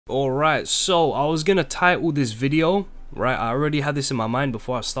Alright, so I was gonna title this video, right? I already had this in my mind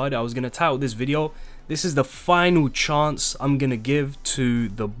before I started. I was gonna title this video, this is the final chance I'm gonna give to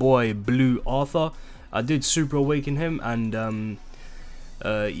the boy Blue Arthur. I did Super Awaken him, and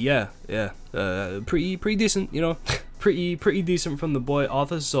pretty decent, you know. pretty decent from the boy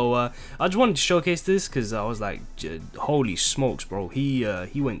Arthur. So I just wanted to showcase this because I was like, holy smokes, bro, he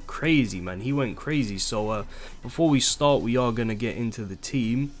went crazy, man. He went crazy. So before we start, we are gonna get into the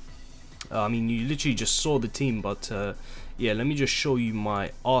team. I mean, you literally just saw the team, but yeah, let me just show you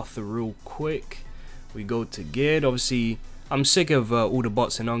my Arthur real quick. We go to geared. Obviously, I'm sick of all the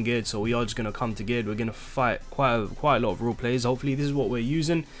bots in ungeared, so we are just gonna come to geared. We're gonna fight quite a lot of real players. Hopefully, this is what we're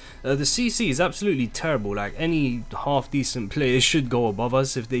using. The CC is absolutely terrible. Like, any half decent player should go above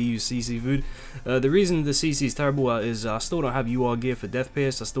us if they use CC food. The reason the CC is terrible is I still don't have UR gear for Death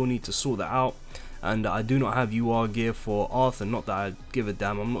Pierce. I still need to sort that out. And I do not have UR gear for Arthur. Not that I give a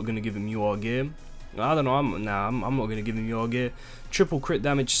damn. I'm not gonna give him UR gear. I don't know. I'm not gonna give him UR gear. Triple crit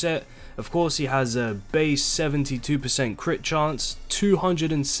damage set. Of course, he has a base 72% crit chance,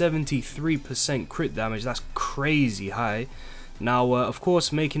 273% crit damage. That's crazy high. Now, of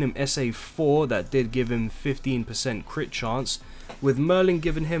course, making him SA4, that did give him 15% crit chance. With Merlin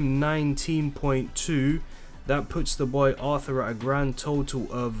giving him 19.2. That puts the boy Arthur at a grand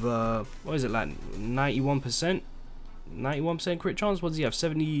total of, what is it, like 91%? 91% crit chance? What does he have?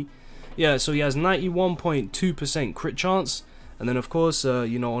 70? Yeah, so he has 91.2% crit chance. And then, of course,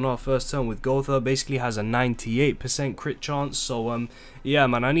 you know, on our first turn with Gotha, basically has a 98% crit chance. So, yeah,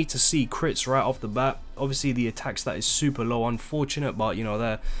 man, I need to see crits right off the bat. Obviously, the attack stat is super low, unfortunate, but, you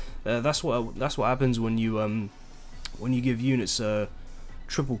know, that's what happens when you give units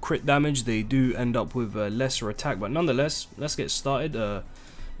triple crit damage. They do end up with lesser attack, but nonetheless, let's get started.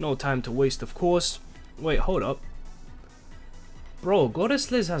 No time to waste, of course. Wait, hold up, bro.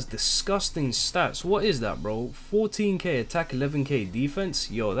 Goddess Liz has disgusting stats. What is that, bro? 14k attack, 11k defense.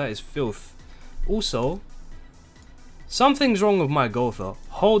 Yo, that is filth. Also, something's wrong with my Gotha.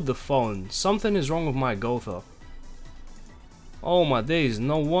 Hold the phone. Something is wrong with my Gotha. Oh my days,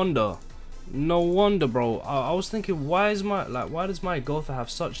 no wonder. No wonder, bro. I was thinking, why does my Gotha have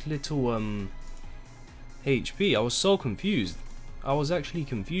such little HP? I was so confused. I was actually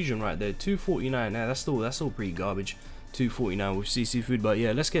confusion right there. 249. Yeah, that's still pretty garbage. 249 with CC food, but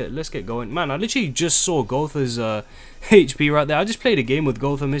yeah, let's get going. Man, I literally just saw Gotha's HP right there. I just played a game with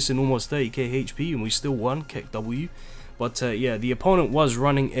Gotha missing almost 30k HP, and we still won. Keck W. But yeah, the opponent was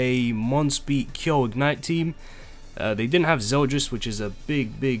running a Monspeed Kyo Ignite team. They didn't have Zeldris, which is a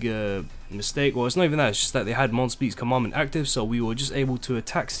big mistake. Well, it's not even that, it's just that they had Monspeed's commandment active, so we were just able to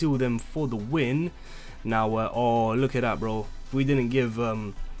attack steal them for the win. Now, oh, look at that, bro. If we didn't give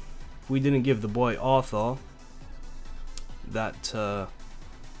the boy Arthur that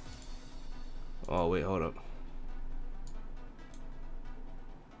oh wait, hold up.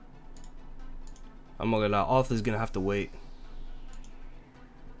 I'm not gonna lie, Arthur's gonna have to wait.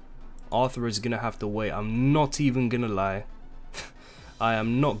 Arthur is gonna have to wait. I'm not even gonna lie. I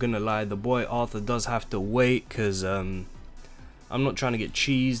am not gonna lie. The boy Arthur does have to wait because I'm not trying to get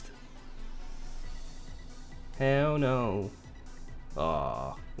cheesed. Hell no.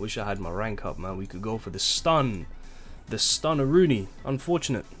 Ah, wish I had my rank up, man. We could go for the stun. The stunner Rooney.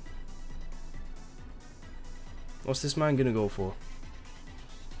 Unfortunate. What's this man gonna go for?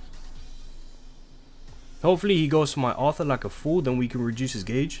 Hopefully he goes for my Arthur like a fool, then we can reduce his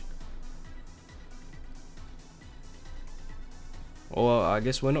gauge. Or I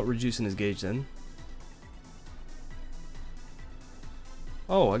guess we're not reducing his gauge then.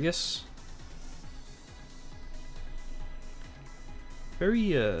 Oh, I guess.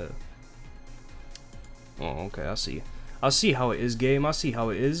 Very oh, okay, I see. I see how it is, game. I see how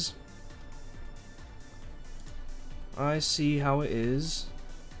it is. I see how it is.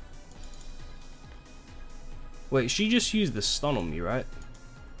 Wait, she just used the stun on me, right?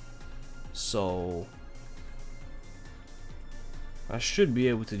 So I should be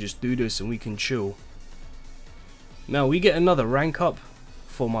able to just do this and we can chill. Now we get another rank up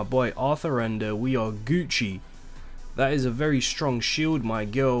for my boy Arthur, and we are Gucci. That is a very strong shield. My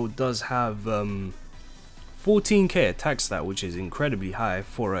girl does have 14k attack stat, which is incredibly high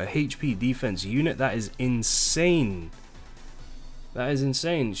for a HP defense unit. That is insane. That is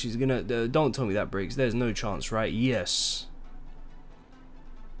insane. She's gonna don't tell me that breaks. There's no chance, right? Yes.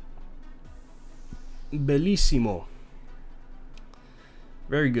 Bellissimo.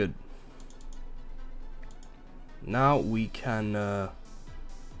 Very good. Now we can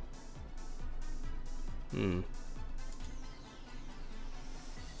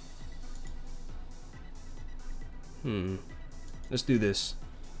let's do this.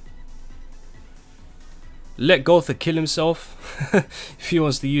 Let Gotha kill himself. If he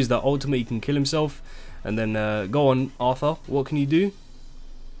wants to use that ultimate, he can kill himself. And then go on, Arthur. What can you do?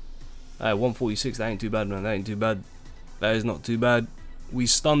 146. That ain't too bad, man. That ain't too bad. That is not too bad. We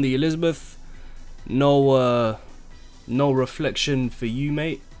stun the Elizabeth. No reflection for you,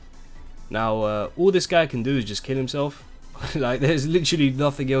 mate. Now, all this guy can do is just kill himself. Like, there's literally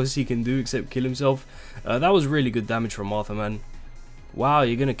nothing else he can do except kill himself. That was really good damage from Arthur, man. Wow,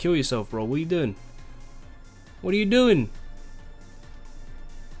 you're gonna kill yourself, bro. What are you doing? What are you doing?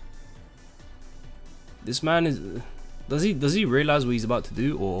 This man is... Does he realize what he's about to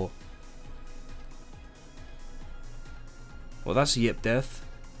do, or... Well, that's a yep death.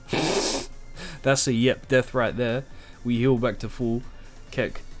 That's a yep death right there. We heal back to full.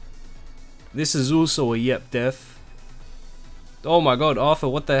 Keck. This is also a yep death. Oh my god, Arthur,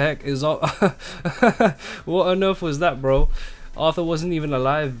 what the heck is up? What on earth was that, bro? Arthur wasn't even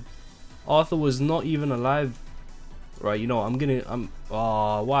alive. Arthur was not even alive. Right, you know,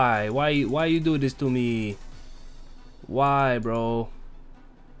 oh, why you do this to me? Why, bro?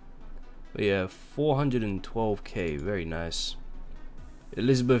 But yeah, 412k, very nice.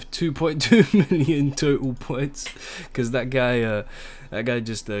 Elizabeth 2.2 million total points, because that guy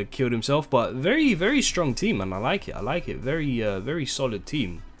just killed himself. But very strong team, man. I like it. Very solid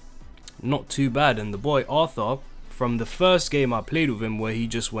team. Not too bad. And the boy Arthur, from the first game I played with him, where he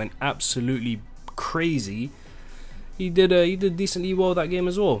just went absolutely crazy, he did decently well that game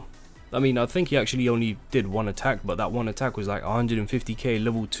as well. I mean, I think he actually only did one attack, but that one attack was like 150k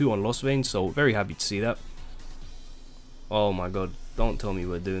level 2 on Lost Vein, so very happy to see that. Oh my god, don't tell me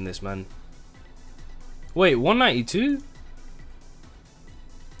we're doing this, man. Wait, 192?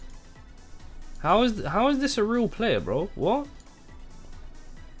 How is this a real player, bro? What?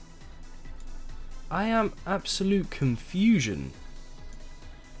 I am absolute confusion.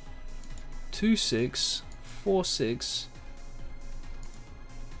 26, 46.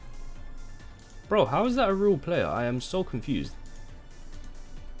 Bro, how is that a real player? I am so confused.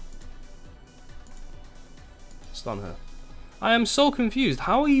 Stun her. I am so confused.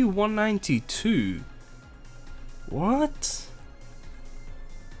 How are you 192? What?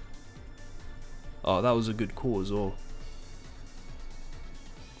 Oh, that was a good call as well.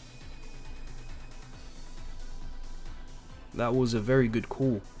 That was a very good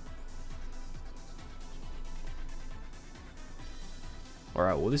call.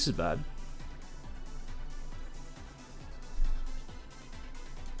 Alright, well, this is bad.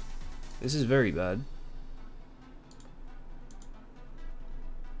 This is very bad.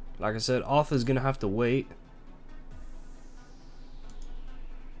 Like I said, Arthur's gonna have to wait.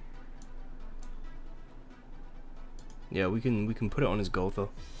 Yeah, we can put it on his Gotha.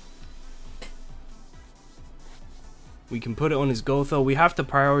 We can put it on his Gotha. We have to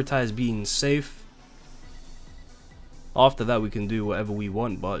prioritize being safe. After that, we can do whatever we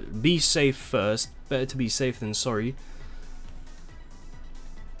want, but be safe first. Better to be safe than sorry.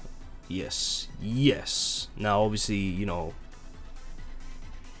 Yes, yes. Now, obviously, you know,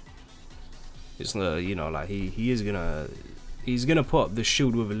 it's you know, like he's gonna put up the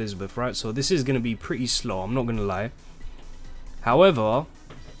shield with Elizabeth, right? So this is gonna be pretty slow. I'm not gonna lie. However,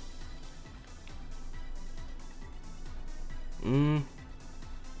 I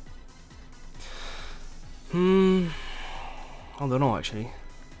don't know actually.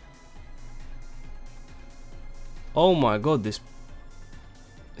 Oh my god,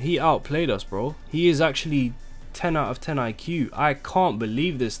 he outplayed us, bro. He is actually 10 out of 10 IQ. I can't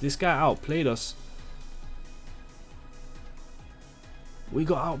believe this. This guy outplayed us. We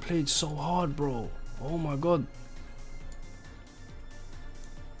got outplayed so hard, bro. Oh my god.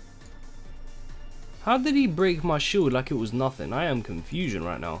 How did he break my shield like it was nothing? I am confusion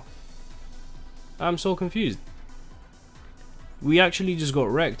right now. I'm so confused. We actually just got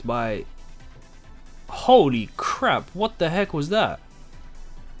wrecked by... Holy crap, what the heck was that?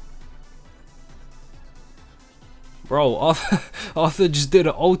 Bro, Arthur just did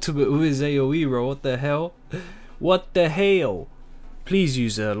an ultimate with his AoE, bro. What the hell? What the hell? Please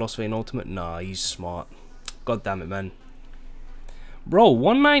use a Lost Vein ultimate. Nah, he's smart. God damn it, man. Bro,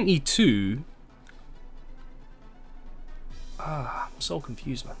 192. I'm so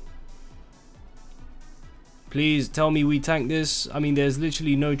confused, man. Please tell me we tank this. I mean, there's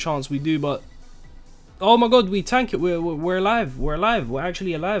literally no chance we do, but... Oh my god, we tank it. We're alive. We're alive. We're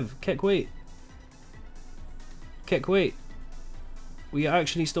actually alive. Keck, wait. Keck, wait. We are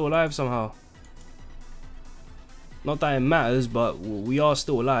actually still alive somehow. Not that it matters, but we are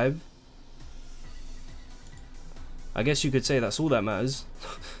still alive. I guess you could say that's all that matters.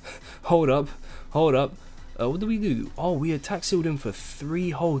 Hold up. Hold up. What do we do? Oh, we attack sealed him for 3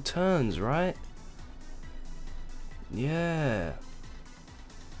 whole turns, right? Yeah.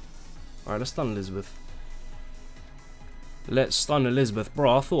 Alright, let's stun Elizabeth. Let's stun Elizabeth.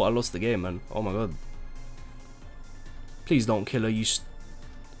 Bro, I thought I lost the game, man. Oh my god. Please don't kill her, you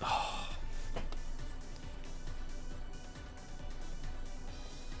oh.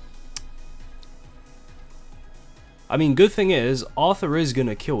 I mean, good thing is, Arthur is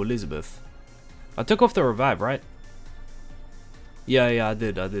gonna kill Elizabeth. I took off the revive, right? Yeah, I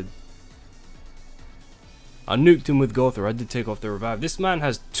did. I nuked him with Gother. I did take off the revive. This man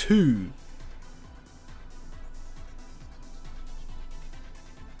has two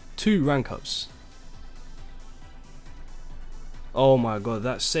rank ups. Oh my god,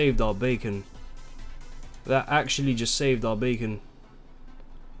 that saved our bacon. That actually just saved our bacon.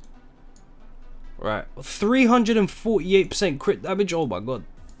 Right, 348% crit damage. Oh my god.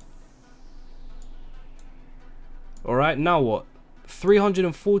 Alright, now what?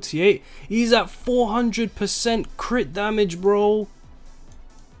 348. He's at 400% crit damage, bro.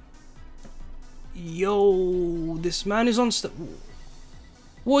 Yo, this man is on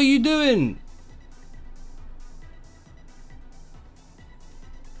what are you doing?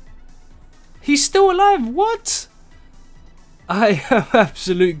 He's still alive. What? I have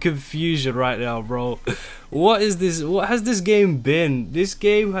absolute confusion right now, bro. What is this? What has this game been? This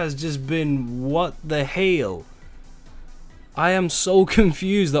game has just been what the hell? I am so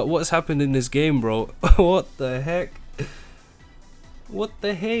confused at what's happened in this game, bro. What the heck? What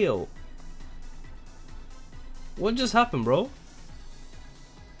the hell? What just happened, bro?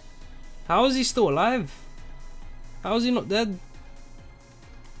 How is he still alive? How is he not dead?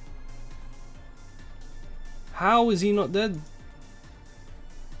 How is he not dead?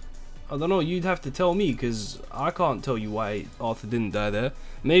 I don't know, you'd have to tell me, because I can't tell you why Arthur didn't die there.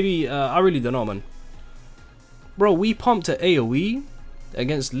 Maybe, I really don't know, man. Bro, we pumped an AoE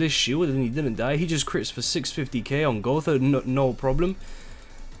against Liz Shield and he didn't die. He just crits for 650k on Gotha, no problem.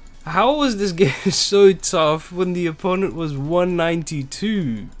 How was this game so tough when the opponent was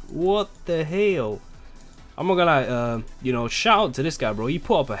 192? What the hell? I'm not gonna lie, you know, shout out to this guy, bro. He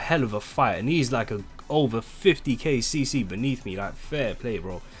put up a hell of a fight and he's like a over 50k CC beneath me. Like, fair play,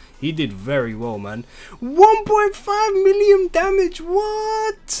 bro. He did very well, man. 1.5 million damage,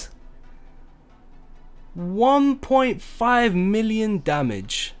 what? 1.5 million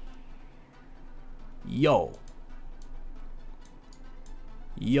damage. Yo,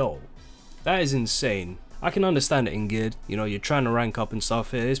 that is insane. I can understand it in geared, you know, you're trying to rank up and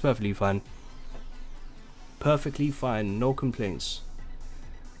stuff here. It's perfectly fine, no complaints.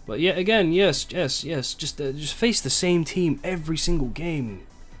 But yeah, again, yes, just face the same team every single game.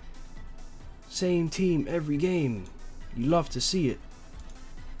 Same team every game. You love to see it.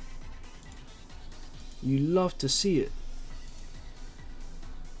 You love to see it.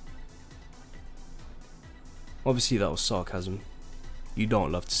 Obviously that was sarcasm. You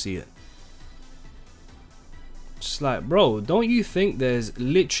don't love to see it. Just like, bro, don't you think there's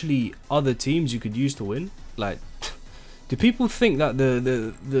literally other teams you could use to win? Like, do people think that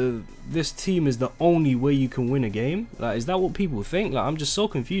this team is the only way you can win a game? Like, is that what people think? Like, I'm just so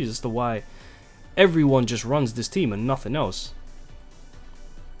confused as to why everyone just runs this team and nothing else.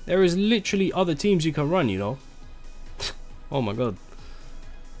 There is literally other teams you can run, you know. Oh my god.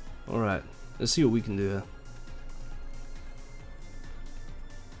 Alright, let's see what we can do here.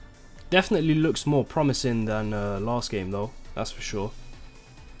 Definitely looks more promising than last game though, that's for sure.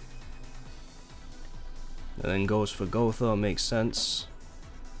 And then goes for Gotha, makes sense.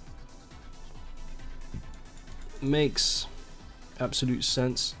 Makes absolute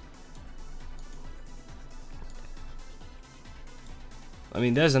sense. I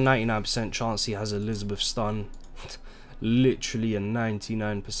mean, there's a 99% chance he has Elizabeth stun. Literally a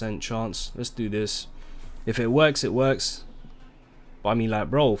 99% chance. Let's do this. If it works, it works. But I mean, like,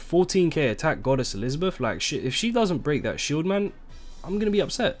 bro, 14k attack Goddess Elizabeth. Like, shit, if she doesn't break that shield, man, I'm gonna be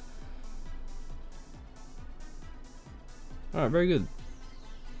upset. Alright, very good.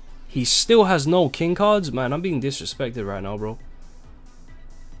 He still has no king cards? Man, I'm being disrespected right now, bro.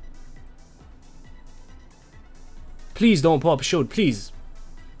 Please don't pop a shield, please.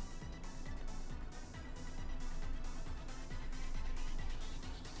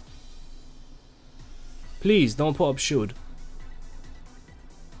 Please don't put up shield.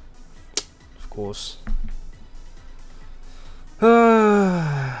 Of course.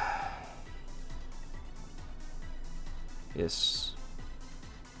 Yes.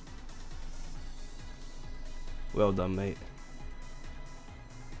 Well done, mate.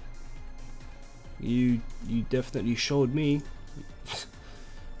 You definitely showed me.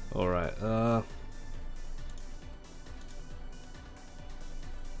 Alright,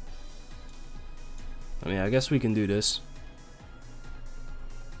 I mean, I guess we can do this.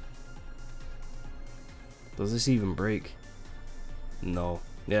 Does this even break? No.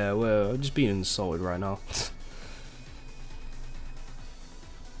 Yeah, we're just being insulted right now.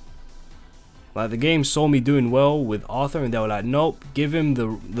 Like, the game saw me doing well with Arthur, and they were like, nope, give him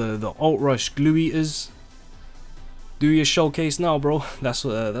the ult rush glue eaters. Do your showcase now, bro. That's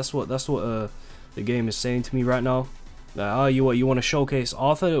what the game is saying to me right now. Like, oh, you want to showcase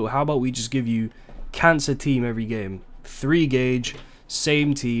Arthur? How about we just give you cancer team every game, 3 gauge,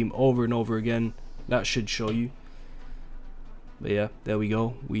 same team over and over again. That should show you. But yeah, there we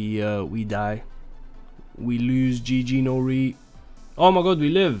go. We die. We lose. GG no re. Oh my god, we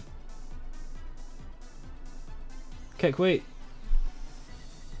live. Keck, wait.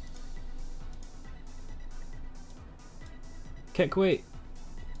 Keck, wait.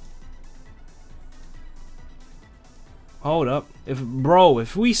 Hold up.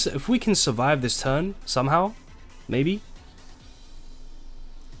 If we can survive this turn somehow, maybe.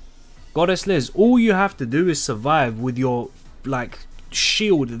 Goddess Liz, all you have to do is survive with your like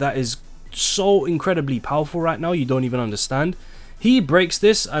shield that is so incredibly powerful right now, you don't even understand. He breaks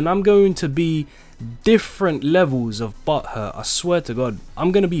this and I'm going to be different levels of butthurt. I swear to God,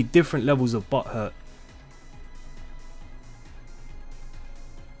 I'm going to be different levels of butthurt.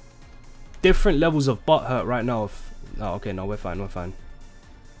 Different levels of butthurt right now. Oh, okay, no, we're fine, we're fine.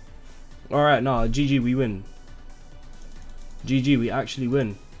 Alright, no, GG, we win. GG, we actually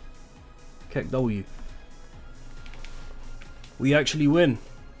win. Keck W. We actually win.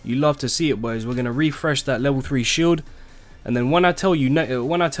 You love to see it, boys. We're going to refresh that level 3 shield. And then when I tell you,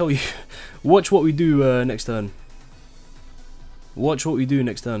 watch what we do next turn. Watch what we do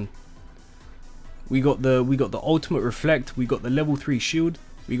next turn. We got the ultimate reflect. We got the level 3 shield.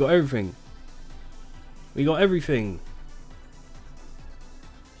 We got everything. We got everything.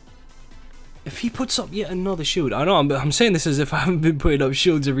 If he puts up yet another shield, I know I'm saying this as if I haven't been putting up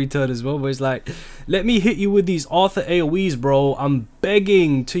shields every turn as well, but it's like, let me hit you with these Arthur AoEs, bro. I'm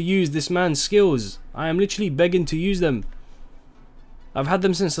begging to use this man's skills. I am literally begging to use them. I've had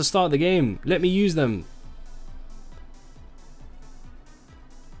them since the start of the game. Let me use them.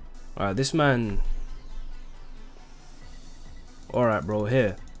 Alright, this man. Alright, bro,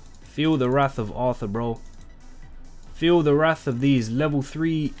 here. Feel the wrath of Arthur, bro. Feel the wrath of these level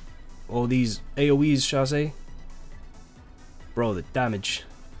 3, or these AoEs, shall I say. Bro, the damage.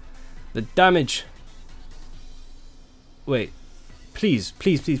 The damage. Wait. Please,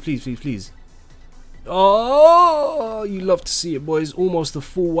 please, please, please, please, please. Oh, you love to see it, boys. Almost a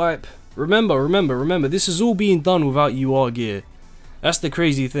full wipe. Remember, this is all being done without UR gear. That's the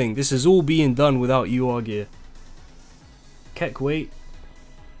crazy thing. This is all being done without UR gear. Keck, wait.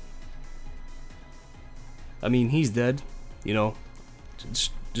 I mean, he's dead. You know,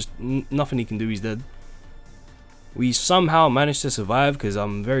 just nothing he can do. He's dead. We somehow managed to survive because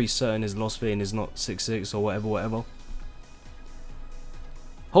I'm very certain his Lost Vein is not 6-6 or whatever.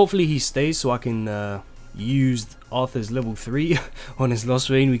 Hopefully he stays so I can use Arthur's level 3 on his Lost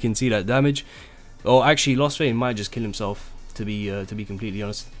Vein. We can see that damage. Oh, actually, Lost Vein might just kill himself. To be completely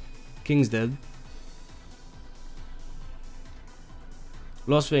honest, King's dead.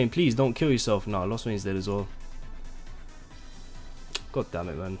 Lost Vein, please don't kill yourself. No, Lost Vein's dead as well. God damn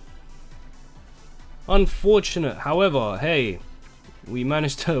it, man. Unfortunate. However, hey, we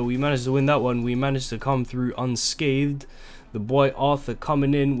managed to win that one. We managed to come through unscathed. The boy Arthur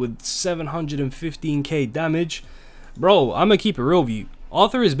coming in with 715k damage. Bro, I'm gonna keep it real with you.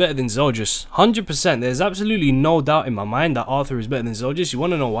 Arthur is better than Zeldris. 100%. There's absolutely no doubt in my mind that Arthur is better than Zeldris. You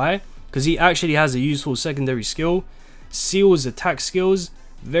wanna know why? Because he actually has a useful secondary skill. Seal's attack skills.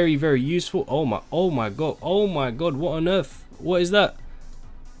 Very, very useful. Oh my god. Oh my god. What on earth? What is that?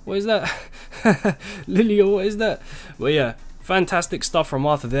 What is that? Lilia, what is that? But yeah, fantastic stuff from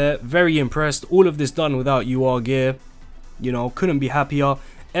Arthur there. Very impressed. All of this done without UR gear. You know, couldn't be happier.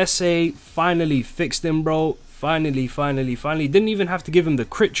 SA finally fixed him, bro. Finally. Didn't even have to give him the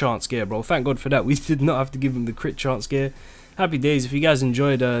crit chance gear, bro. Thank God for that. We did not have to give him the crit chance gear. Happy days. If you guys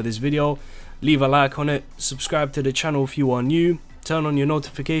enjoyed this video, leave a like on it. Subscribe to the channel if you are new. Turn on your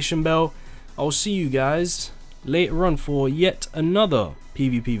notification bell. I'll see you guys later on for yet another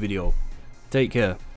PvP video. Take care.